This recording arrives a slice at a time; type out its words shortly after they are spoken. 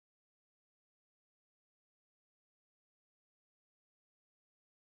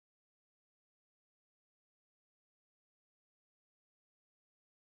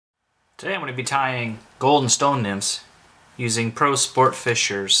Today I'm going to be tying golden stone nymphs using Pro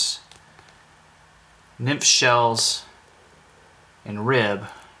Sportfisher's nymph shells and rib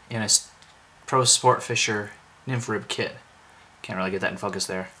in a Pro Sportfisher Nymph Rib Kit. Can't really get that in focus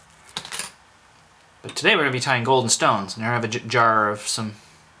there. But today we're going to be tying golden stones, and here I have a jar of some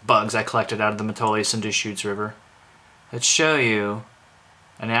bugs I collected out of the Metolius and Deschutes River. Let's show you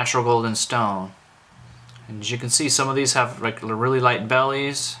a natural golden stone. And as you can see, some of these have like really light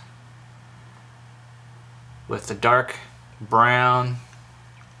bellies with the dark brown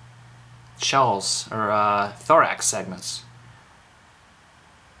shells or thorax segments.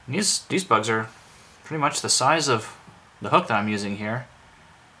 And these bugs are pretty much the size of the hook that I'm using here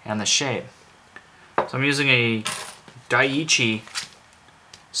and the shape. So I'm using a Daiichi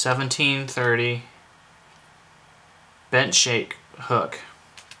 1730 bent shake hook.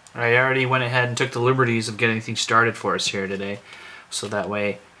 I already went ahead and took the liberties of getting things started for us here today, so that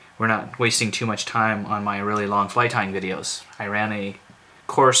way we're not wasting too much time on my really long fly tying videos. I ran a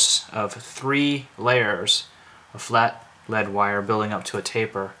course of 3 layers of flat lead wire building up to a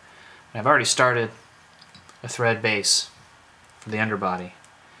taper. And I've already started a thread base for the underbody.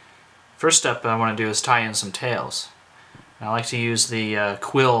 First step I want to do is tie in some tails. And I like to use the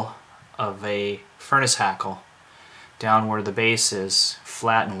quill of a furnace hackle down where the base is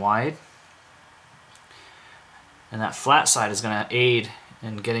flat and wide. And that flat side is going to aid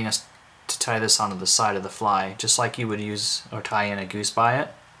in getting us to tie this onto the side of the fly, just like you would use or tie in a goose biot,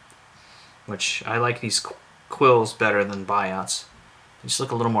 which I like these quills better than biots. They just look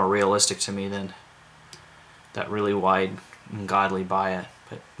a little more realistic to me than that really wide and godly biot.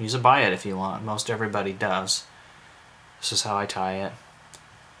 But use a biot if you want. Most everybody does. This is how I tie it.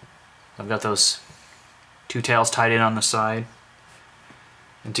 I've got those 2 tails tied in on the side.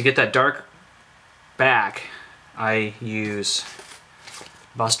 And to get that dark back, I use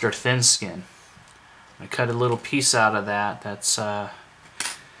Buster thin skin. I cut a little piece out of that that's about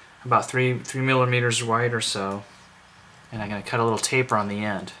 3 millimeters wide or so, and I'm going to cut a little taper on the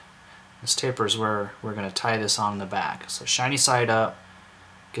end. This taper is where we're going to tie this on the back. So shiny side up,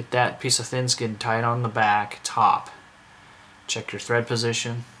 get that piece of thin skin tied on the back top. Check your thread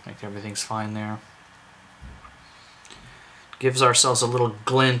position, make everything's fine there. Gives ourselves a little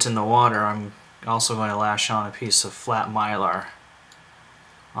glint in the water. I'm also going to lash on a piece of flat mylar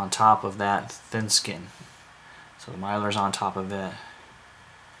on top of that thin skin. So the mylar's on top of it.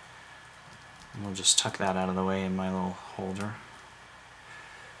 And we'll just tuck that out of the way in my little holder.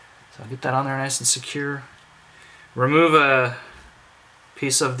 So I'll get that on there nice and secure. Remove a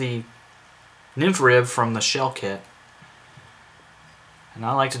piece of the nymph rib from the shell kit. And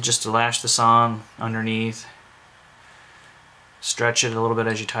I like to just lash this on underneath. Stretch it a little bit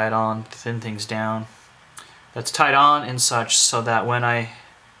as you tie it on, thin things down. That's tied on and such so that when I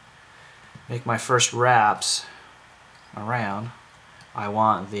make my first wraps around, I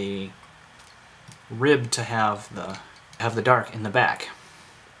want the rib to have the dark in the back.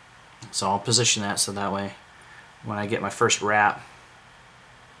 So I'll position that so that way when I get my first wrap,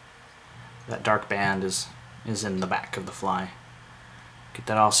 that dark band is in the back of the fly. Get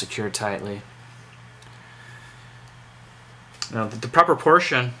that all secured tightly. Now the proper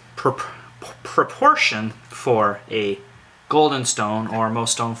proportion for a golden stone or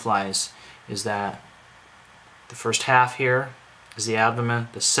most stoneflies is that the first half here is the abdomen,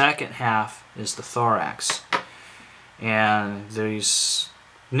 the second half is the thorax. And these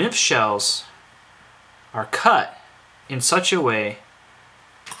nymph shells are cut in such a way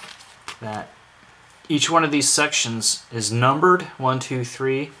that each one of these sections is numbered 1, 2,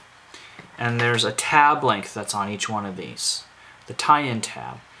 3, and there's a tab length that's on each one of these, the tie-in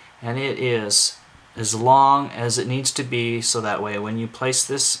tab, and it is as long as it needs to be, so that way when you place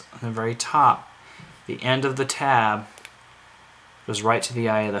this on the very top, the end of the tab goes right to the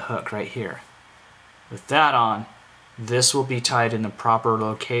eye of the hook right here. With that on, this will be tied in the proper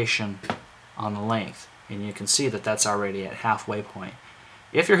location on the length, and you can see that that's already at halfway point.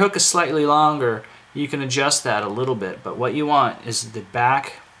 If your hook is slightly longer, you can adjust that a little bit, but what you want is the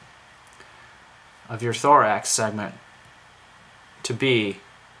back of your thorax segment to be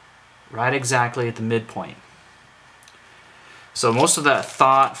right exactly at the midpoint. So most of that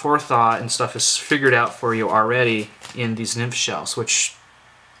forethought and stuff is figured out for you already in these nymph shells, which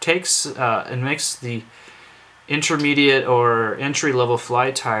takes and makes the intermediate or entry-level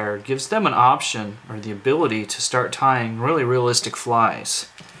fly tyer, gives them an option or the ability to start tying really realistic flies.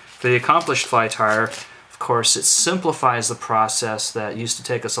 For the accomplished fly tyer, of course, it simplifies the process that used to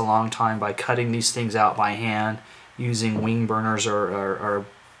take us a long time by cutting these things out by hand, using wing burners or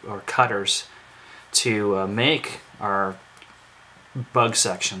cutters to make our bug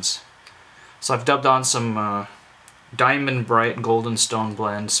sections. So I've dubbed on some Diamond Bright Golden Stone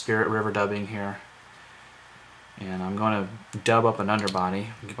Blend Spirit River dubbing here. And I'm going to dub up an underbody,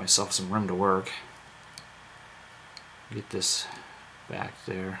 give myself some room to work. Get this back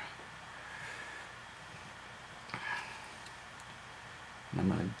there. And I'm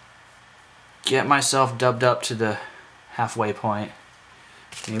going to get myself dubbed up to the halfway point,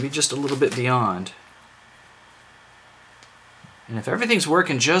 maybe just a little bit beyond. And if everything's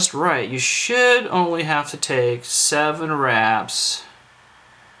working just right, you should only have to take 7 wraps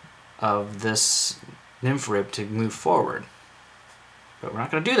of this nymph rib to move forward. But we're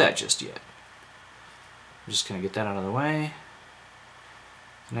not going to do that just yet. I'm just going to get that out of the way.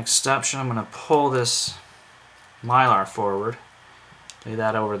 Next step, I'm going to pull this mylar forward, lay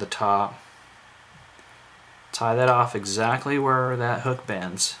that over the top, tie that off exactly where that hook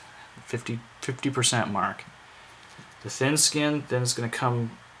bends, 50% mark. The thin skin then is going to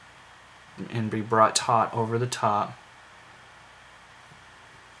come and be brought taut over the top.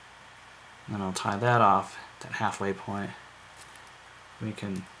 And then I'll tie that off at that halfway point. We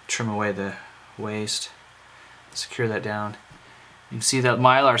can trim away the waist, secure that down. You can see that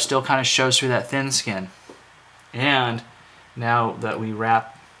mylar still kind of shows through that thin skin. And now that we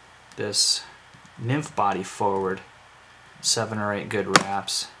wrap this nymph body forward, 7 or 8 good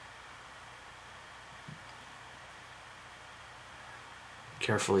wraps.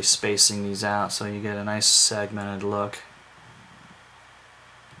 Carefully spacing these out so you get a nice segmented look.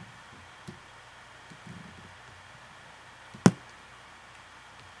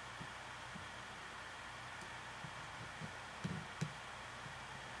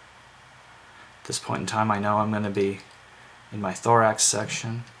 At this point in time, I know I'm going to be in my thorax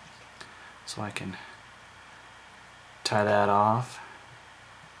section, so I can tie that off.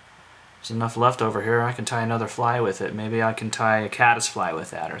 There's enough left over here, I can tie another fly with it. Maybe I can tie a caddisfly with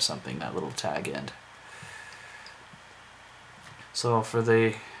that or something, that little tag end. So for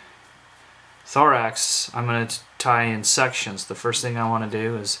the thorax, I'm going to tie in sections. The first thing I want to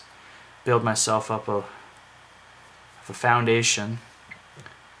do is build myself up a foundation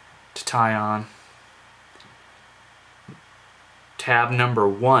to tie on tab number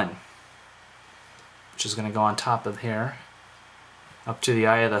 1, which is going to go on top of here, up to the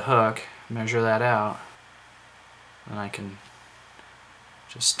eye of the hook, measure that out, and I can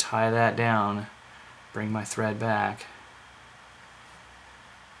just tie that down, bring my thread back.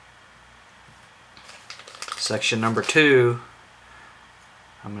 Section number 2,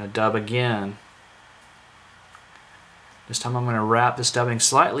 I'm going to dub again. This time I'm going to wrap this dubbing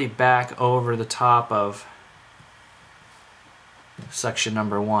slightly back over the top of section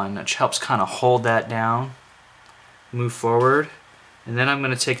number 1, which helps kind of hold that down, move forward. And then I'm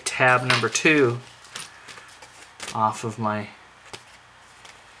going to take tab number 2 off of my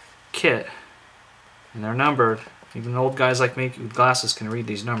kit, and they're numbered. Even old guys like me with glasses can read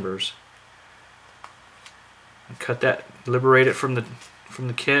these numbers. And cut that, liberate it from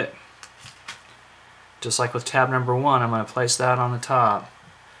the kit. Just like with tab number 1, I'm going to place that on the top,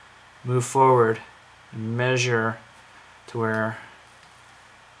 move forward, and measure to where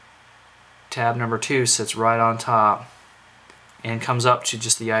tab number 2 sits right on top and comes up to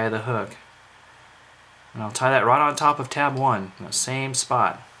just the eye of the hook. And I'll tie that right on top of tab 1 in the same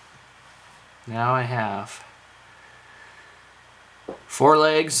spot. Now I have 4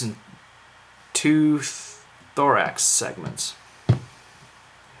 legs and 2 thorax segments.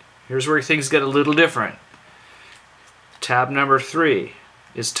 Here's where things get a little different. Tab number 3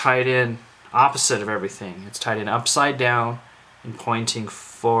 is tied in opposite of everything. It's tied in upside down and pointing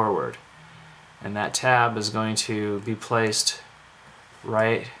forward. And that tab is going to be placed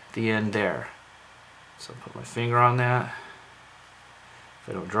right at the end there. So I'll put my finger on that, if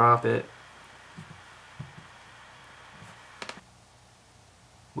I don't drop it.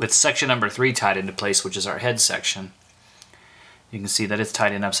 With section number 3 tied into place, which is our head section, you can see that it's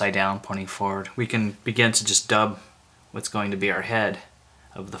tied in upside down, pointing forward. We can begin to just dub what's going to be our head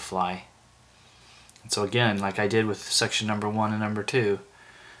of the fly. And so again, like I did with section number 1 and number 2,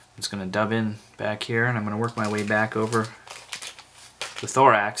 I'm just going to dub in back here, and I'm going to work my way back over the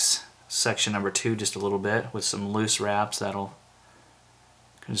thorax, section number 2, just a little bit with some loose wraps that'll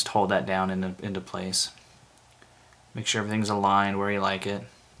just hold that down into place. Make sure everything's aligned where you like it.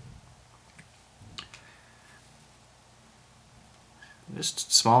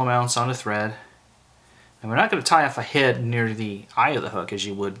 Just small amounts on a thread. And we're not going to tie off a head near the eye of the hook as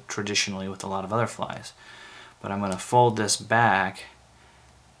you would traditionally with a lot of other flies. But I'm going to fold this back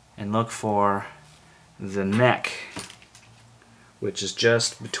and look for the neck, which is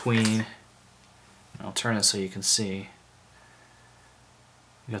just between, I'll turn it so you can see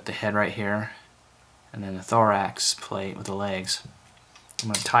We got the head right here, and then the thorax plate with the legs. I'm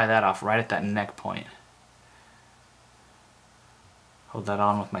going to tie that off right at that neck point. Hold that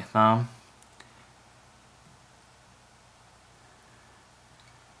on with my thumb.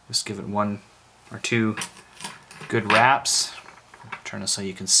 Just give it 1 or 2 good wraps. Turn it so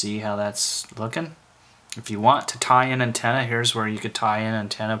you can see how that's looking. If you want to tie in antenna, here's where you could tie in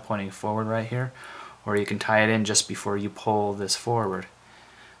antenna pointing forward right here, or you can tie it in just before you pull this forward.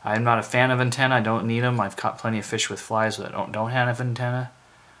 I'm not a fan of antenna. I don't need them. I've caught plenty of fish with flies that don't have antenna.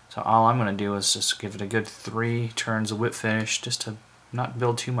 So all I'm going to do is just give it a good 3 turns of whip finish, just to not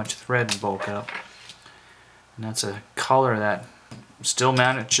build too much thread and bulk up. And that's a color that still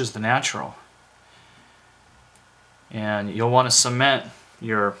matches the natural. And you'll want to cement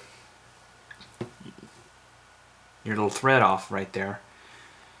your little thread off right there.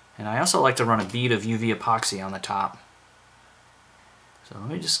 And I also like to run a bead of UV epoxy on the top. So let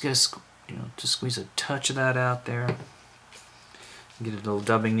me just get just squeeze a touch of that out there. Get a little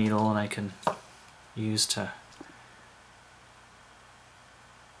dubbing needle, and I can use to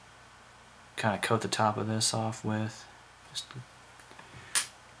kind of coat the top of this off with, just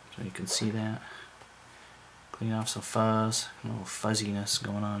so you can see that. Clean off some fuzz, a little fuzziness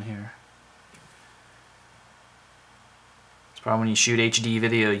going on here. It's probably when you shoot HD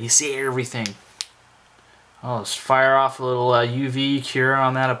video, you see everything. I'll just fire off a little UV cure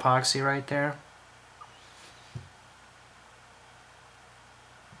on that epoxy right there.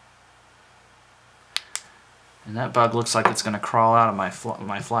 And that bug looks like it's going to crawl out of my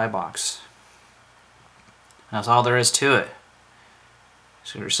fly box. That's all there is to it.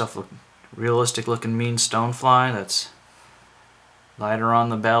 Just get yourself a realistic looking mean stonefly that's lighter on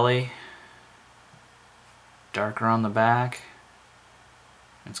the belly, darker on the back.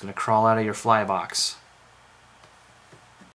 It's going to crawl out of your fly box.